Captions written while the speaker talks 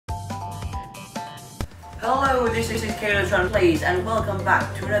Hello, this is Calotron Plays, and welcome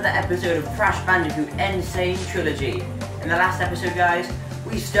back to another episode of Crash Bandicoot Insane Trilogy. In the last episode, guys,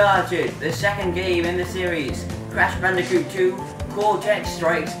 we started the second game in the series, Crash Bandicoot 2, Cortex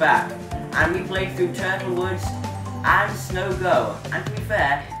Strikes Back, and we played through Turtle Woods and Snow Go. And to be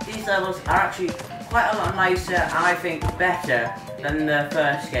fair, these levels are actually quite a lot nicer and I think better than the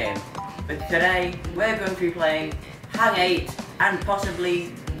first game. But today, we're going to be playing Hang 8 and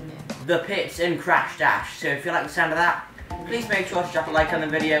possibly The Pits and Crash Dash. So if you like the sound of that, please make sure to drop a like on the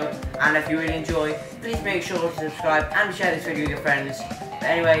video, and if you really enjoy, please make sure to subscribe and share this video with your friends. But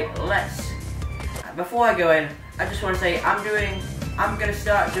anyway, before I go in, I just want to say I'm going to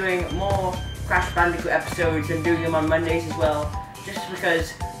start doing more Crash Bandicoot episodes and doing them on Mondays as well, just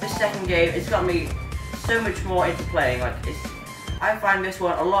because this second game, it's got me so much more into playing. I find this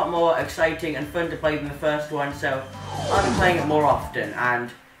one a lot more exciting and fun to play than the first one, so I'll be playing it more often.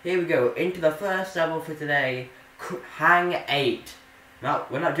 And here we go, into the first level for today, Hang 8. No,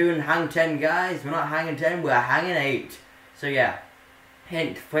 we're not doing Hang 10, guys. We're not hanging 10, we're hanging 8. So yeah,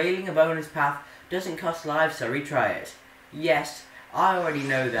 hint, failing a bonus path doesn't cost lives, so retry it. Yes, I already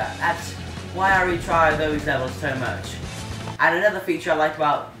know that. That's why I retry those levels so much. And another feature I like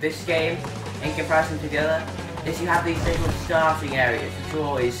about this game, in comparison to the other, is you have these little starting areas, which are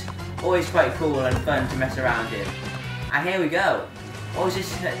always quite cool and fun to mess around in. And here we go. What was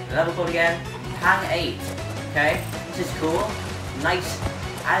this level called again? Hang 8. Okay, this is cool. Nice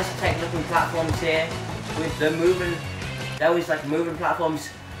Aztec looking platforms here with the moving, moving platforms.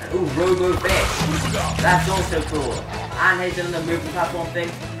 And ooh, Robo Fish. That's also cool. And here's another moving platform thing.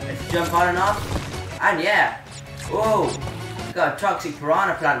 Let's jump on and off. And yeah. Whoa. Got a toxic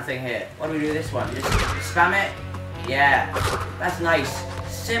piranha plant thing here. What do we do with this one? Just spam it? Yeah. That's nice.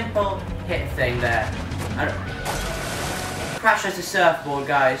 Simple hit thing there. Crash has a surfboard,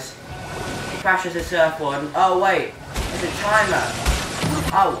 guys. Crash has a surfboard. Oh wait, there's a timer.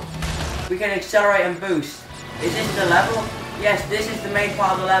 Oh, we can accelerate and boost. Is this the level? Yes, this is the main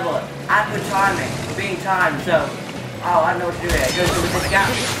part of the level. And we're timing, being timed, so... Oh, I don't know what to do here. It goes through this gap.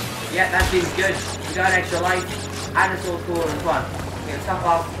 Yeah, that seems good. We got an extra life, and it's all cool and fun. We're gonna top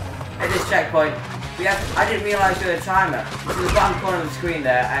off at this checkpoint. I didn't realise there was a timer. It's in the bottom corner of the screen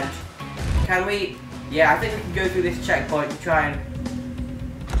there, and... Can we... Yeah, I think we can go through this checkpoint to try and...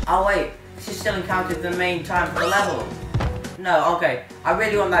 Oh wait, this is still encountered the main time for the level. No, okay. I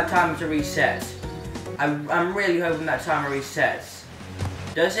really want that timer to reset. I'm really hoping that timer resets.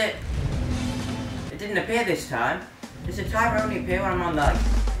 Does it? It didn't appear this time. Does the timer only appear when I'm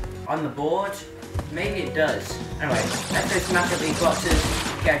on the board? Maybe it does. Anyway, let's go smash up these boxes,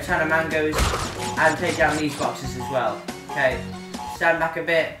 get a ton of mangoes, and take down these boxes as well. Okay, stand back a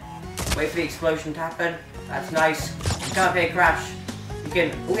bit. Wait for the explosion to happen. That's nice. You come up here, Crash. You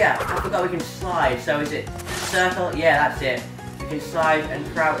can... Oh yeah, I forgot we can slide. So is it circle? Yeah, that's it. You can slide and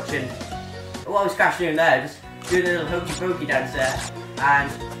crouch and... What was Crash doing there? Just doing a little hokey pokey dance there. And,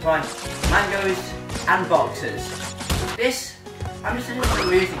 come on, mangoes and boxes. This... I'm just listening to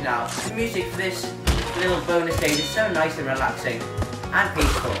the music now. The music for this little bonus stage is so nice and relaxing. And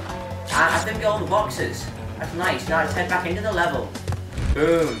peaceful. And I think we got all the boxes. That's nice. Now let's head back into the level.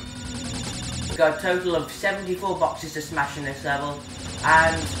 Boom. We've got a total of 74 boxes to smash in this level,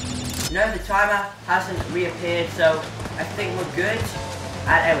 and no, the timer hasn't reappeared, so I think we're good.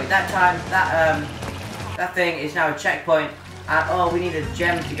 And anyway, that thing is now a checkpoint, and oh, we need a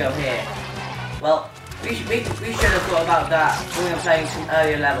gem to go here. Well, we should have thought about that when we were playing some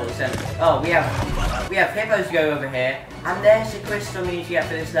earlier levels. And oh, we have hippos to go over here, and there's the crystal we need to get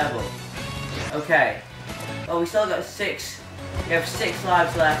for this level. Okay. Well, we still got 6. We have 6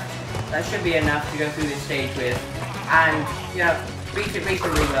 lives left. That should be enough to go through this stage with, and you know, beat it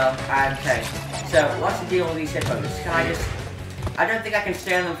reasonably well. And okay, so what's the deal with these hippos? Can I don't think I can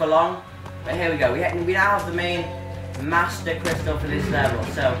stay on them for long, but here we go. We now have the main master crystal for this level,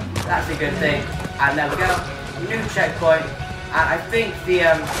 so that's a good thing. And there we go, new checkpoint. And I think the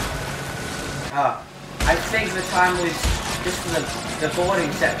time was just for the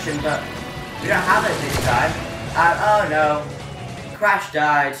boarding section, but we don't have it this time. And oh no, Crash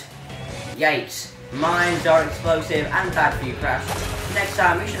died. Yikes. Mines are explosive and bad for you, Crash. Next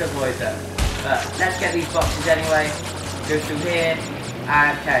time we should avoid them. But let's get these boxes anyway. Go through here.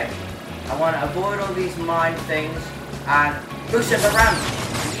 And okay. I want to avoid all these mine things. And boost up the ramp.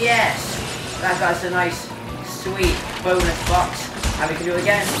 Yes! That got us a nice, sweet bonus box. And we can do it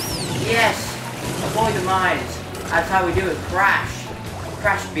again. Yes! Avoid the mines. That's how we do it. Crash.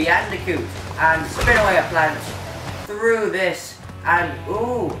 Crash Bandicoot. And spin away a plant. Through this. And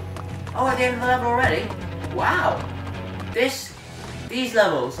ooh. Oh, at the end of the level already? Wow. This these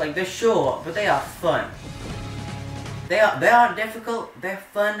levels, like, they're short, but they are fun. They aren't difficult, they're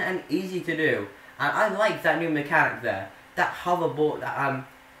fun and easy to do. And I like that new mechanic there. That hoverboard, that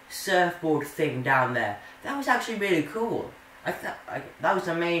surfboard thing down there. That was actually really cool. I thought that was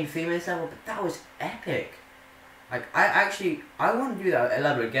the main theme of this level, but that was epic. Like, I want to do that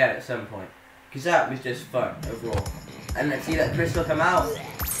level again at some point. Because that was just fun overall. And let's see that crystal come out.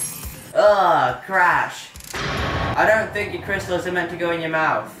 Ugh, Crash. I don't think your crystals are meant to go in your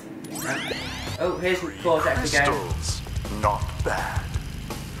mouth. Oh, here's Cortex again. Crystals, not bad.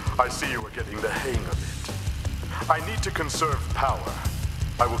 I see you are getting the hang of it. I need to conserve power.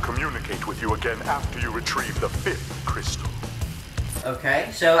 I will communicate with you again after you retrieve the 5th crystal. Okay,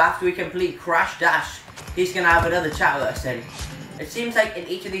 so after we complete Crash Dash, he's gonna have another chat with us, and it seems like in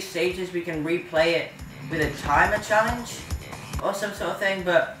each of these stages we can replay it with a timer challenge or some sort of thing,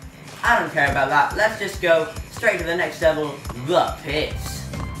 but I don't care about that. Let's just go straight to the next level, the pits.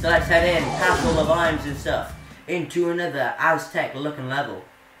 So let's head in, past all the vines and stuff, into another Aztec looking level.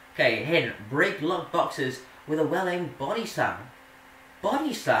 Okay, hidden, break lock boxes with a well-aimed body slam.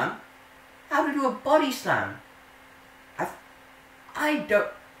 Body slam? How to do a body slam? I don't...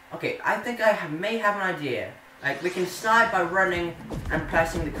 Okay, I think I may have an idea. Like, we can slide by running and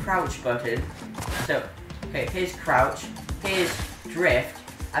pressing the crouch button. So, okay, here's crouch, here's drift,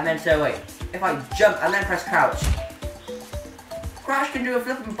 and then so wait, if I jump and then press crouch, Crash can do a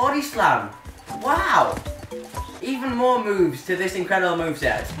flipping body slam. Wow! Even more moves to this incredible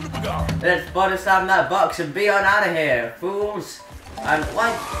moveset. Let's body slam that box and be on out of here, fools. And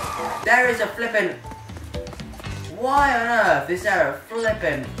why? There is a flipping... Why on earth is there a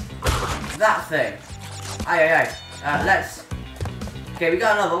flipping... that thing? Aye. Let's... Okay, we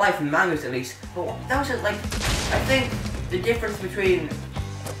got another life in mangoes at least. But that was just like... I think the difference between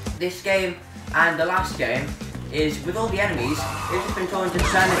this game and the last game is with all the enemies, they've just been told to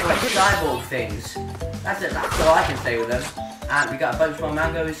turn into like cyborg things. That's it, that's all I can say with them. And we got a bunch more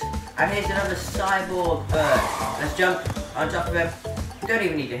mangoes. And here's another cyborg bird. Let's jump on top of him. We don't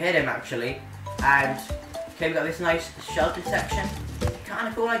even need to hit him actually. And okay, we got this nice sheltered section.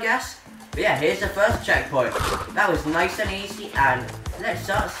 Kinda cool, I guess. But yeah, here's the first checkpoint. That was nice and easy, and let's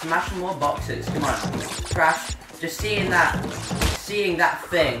start smashing more boxes. Come on, Crash. Just seeing that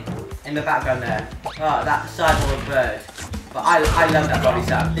thing in the background there. Oh, that cyborg bird. But I love that body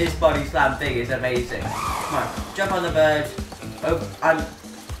slam. This body slam thing is amazing. Come on, jump on the bird. Oh,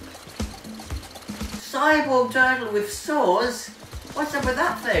 cyborg turtle with saws? What's up with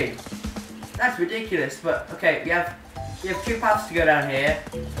that thing? That's ridiculous. But okay, we have 2 paths to go down here.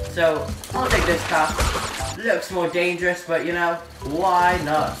 So I'll take this path. Looks more dangerous, but you know, why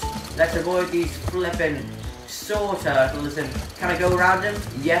not? Let's avoid these flipping saw turtles. And can I go around them?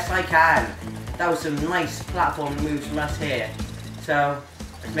 Yes, I can. That was some nice platform moves from us here. So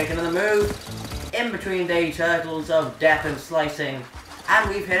let's make another move in between the turtles of death and slicing, and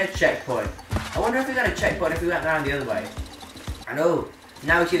we've hit a checkpoint. I wonder if we got a checkpoint if we went around the other way. I know.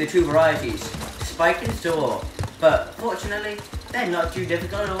 Now we see the 2 varieties, spike and saw. But fortunately, they're not too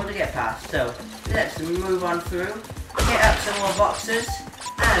difficult at all to get past. So let's move on through, get up some more boxes,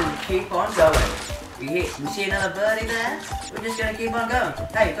 and keep on going. We see another birdie there. We're just gonna keep on going.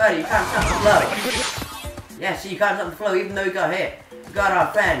 Hey birdie, you can't stop the flow. Yeah, see, you can't stop the flow even though you got hit. We got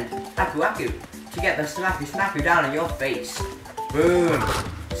our friend Aku Aku to get the smacky down on your face. Boom.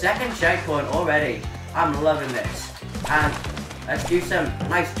 Second checkpoint already. I'm loving this. And let's do some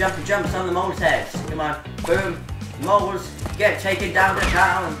nice jumpy jumps on the mole's heads. Come on. Boom. Moles, get taken down to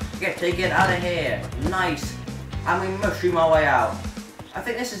town. Get taken out of here. Nice. And we mushroom our way out. I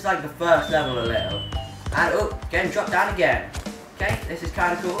think this is like the first level a little. And oh, getting dropped down again. Okay, this is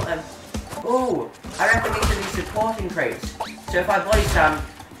kind of cool. And oh, I reckon these are these supporting crates. So if I body slam,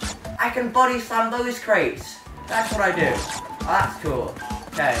 I can body slam those crates. That's what I do. Oh, that's cool.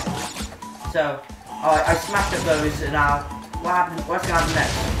 Okay. So, oh, I smashed up those and now what happened? What's gonna happen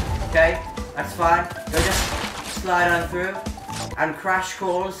next? Okay, that's fine. We'll just slide on through and Crash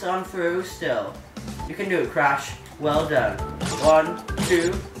calls on through still. You can do it, Crash. Well done. 1,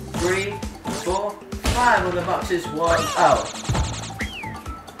 2, 3, 4, 5 of the boxes. 1. Oh.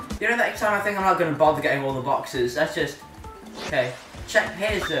 You know, next time I think I'm not going to bother getting all the boxes. That's just... Okay. Check.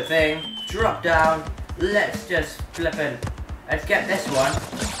 Here's the thing. Drop down. Let's just flip in. Let's get this one.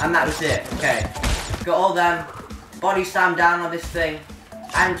 And that was it. Okay. Got all them. Body slam down on this thing.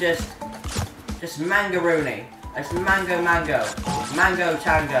 And just mangaroony. It's mango. Mango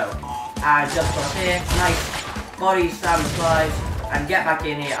tango. And jump across here. Nice. Body slam slides. And get back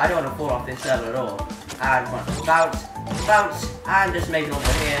in here. I don't want to fall off this level at all. And bounce. And just make it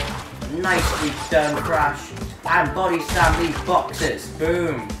over here. Nicely done, Crash. and body slam these boxes.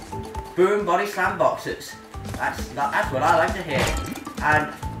 Boom. Boom, body slam boxes. That's what I like to hear.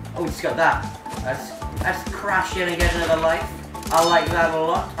 And, oh, it's got that. Let's crash in and get another life. I like that a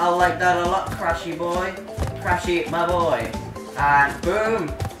lot. I like that a lot, Crashy boy. Crashy, my boy. And boom,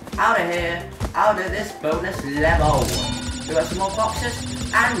 out of here. Out of this bonus level. We got some more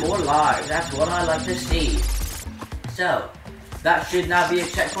boxes and more lives. That's what I like to see. So, that should now be a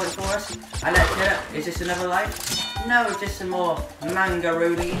checkpoint for us. And let's get it. Is this another life? No, it's just some more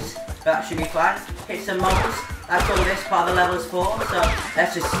mangaroonies. That should be fine. Hit some moles. That's all this part of the level's for. So,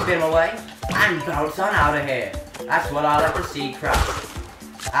 let's just spin them away and bounce on out of here. That's what I like to see, Crash.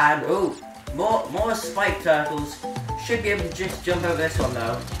 And, ooh, more spike turtles. Should be able to just jump over this one,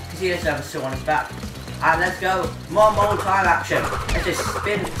 though. Because he doesn't have a sword on his back. And let's go. More mole time action. Let's just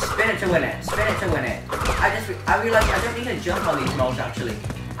spin it to win it. Spin it to win it. I realize I don't need to jump on these moles, actually.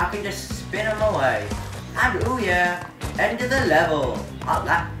 I can just spin them away. And, ooh, yeah. End of the level.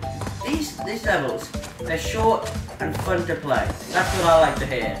 These levels, they're short and fun to play. That's what I like to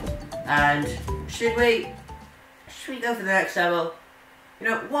hear. And should we go for the next level? You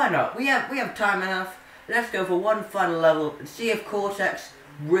know, why not? We have time enough. Let's go for one fun level and see if Cortex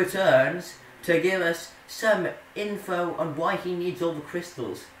returns to give us some info on why he needs all the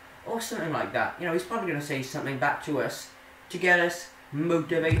crystals. Or something like that. You know, he's probably going to say something back to us to get us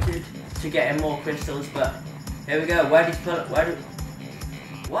motivated to get him more crystals. But here we go. Where did he put it?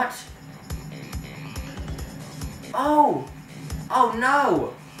 What? Oh! Oh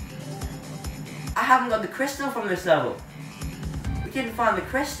no! I haven't got the crystal from this level. We didn't find the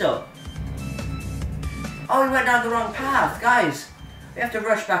crystal. Oh, we went down the wrong path. Guys, we have to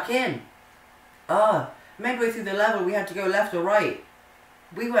rush back in. Midway through the level we had to go left or right.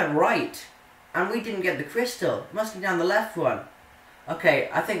 We went right. And we didn't get the crystal. It must be down the left one. Okay,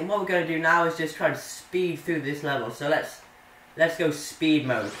 I think what we're going to do now is just try to speed through this level. So let's go speed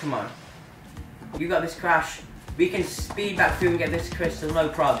mode. Come on. You got this, Crash. We can speed back through and get this crystal, no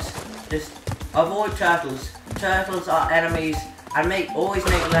probs. Just avoid turtles. Turtles are enemies, and always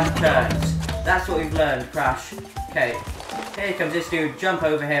make left turns. That's what we've learned, Crash. Okay, here comes this dude. Jump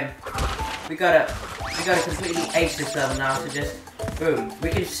over him. We gotta completely ace this level now. So just boom. We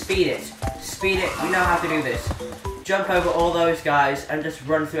can speed it. Speed it. We know how to do this. Jump over all those guys and just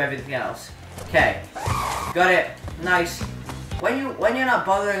run through everything else. Okay, got it. Nice. When you're not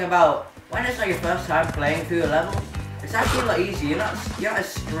bothering about. When it's like your first time playing through a level, it's actually a lot easier. You're not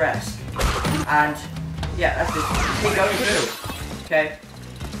as stressed. And yeah, that's just keep going through. Okay.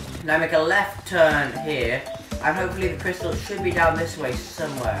 Now make a left turn here, and hopefully the crystal should be down this way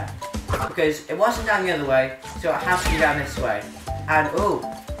somewhere. Because it wasn't down the other way, so it has to be down this way. And ooh,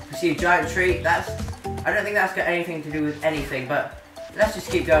 you see a giant tree. I don't think that's got anything to do with anything, but let's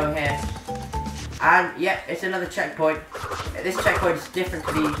just keep going here. And yeah, it's another checkpoint. This checkpoint is different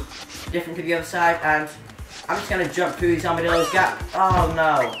to the other side, and I'm just gonna jump through these armadillos gap. Oh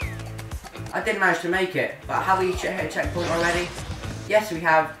no, I didn't manage to make it. But have we hit a checkpoint already? Yes, we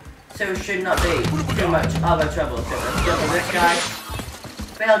have. So it should not be too much of a trouble. So let's jump on this guy.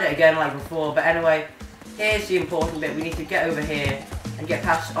 Failed it again like before, but anyway, here's the important bit. We need to get over here and get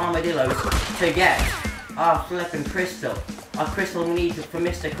past armadillos to get our flipping crystal. Our crystal we need for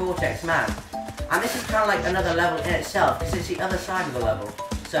Mr. Cortex, man. And this is kind of like another level in itself, because it's the other side of the level.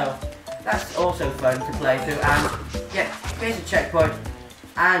 So, that's also fun to play through. And, yeah, here's a checkpoint.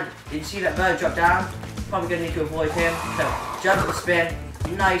 And, did you see that bird drop down? Probably going to need to avoid him. So, jump and spin.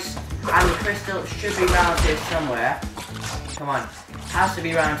 Nice. And the crystal should be around here somewhere. Come on. Has to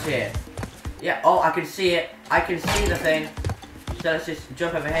be around here. Yeah, oh, I can see it. I can see the thing. So, let's just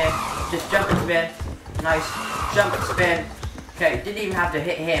jump over here. Just jump and spin. Nice. Jump and spin. Okay, didn't even have to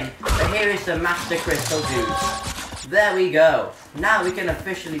hit him. But here is the Master Crystal dudes. There we go. Now we can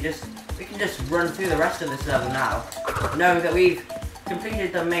officially just run through the rest of this level now. Know that we've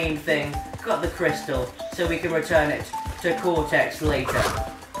completed the main thing, got the crystal, so we can return it to Cortex later.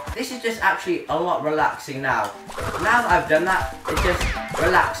 This is just actually a lot relaxing now. Now that I've done that, it's just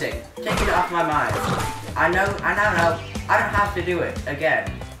relaxing. Taking it off my mind. I now know I don't have to do it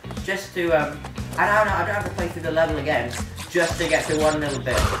again. Just to, I don't have to play through the level again. Just to get to one little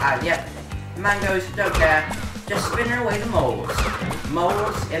bit. And yep, mangoes, don't care. Just spinning away the moles.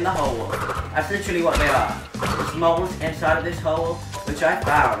 Moles in the hole. That's literally what they are. There's moles inside of this hole, which I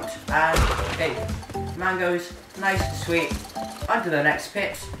found. And, okay, mangoes, nice, sweet. On to the next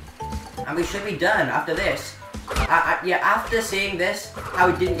pit. And we should be done after this. Yeah, after seeing this,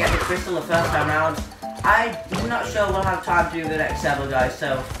 how we didn't get the crystal the first time around, I'm not sure we'll have time to do the next level, guys.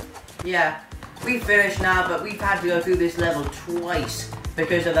 So, yeah. We finished now, but we've had to go through this level twice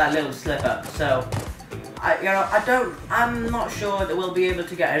because of that little slip up. So, I'm not sure that we'll be able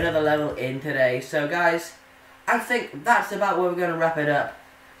to get another level in today. So guys, I think that's about where we're going to wrap it up.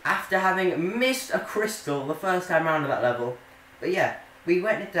 After having missed a crystal the first time around of that level. But yeah, we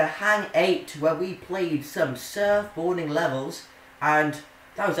went into Hang 8 where we played some surfboarding levels. And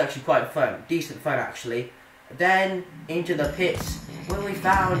that was actually quite fun. Decent fun actually. Then into the pits where we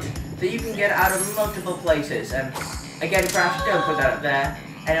found that you can get out of multiple places. And again, Crash, don't put that up there.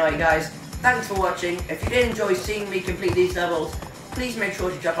 Anyway guys, thanks for watching. If you did enjoy seeing me complete these levels, please make sure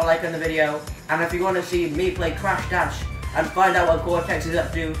to drop a like on the video. And if you want to see me play Crash Dash and find out what Cortex is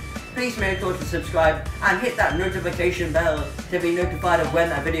up to, please make sure to subscribe and hit that notification bell to be notified of when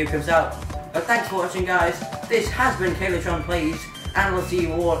that video comes out. But thanks for watching guys, this has been Calotron Plays, and we'll see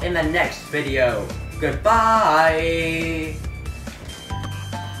you all in the next video. Goodbye!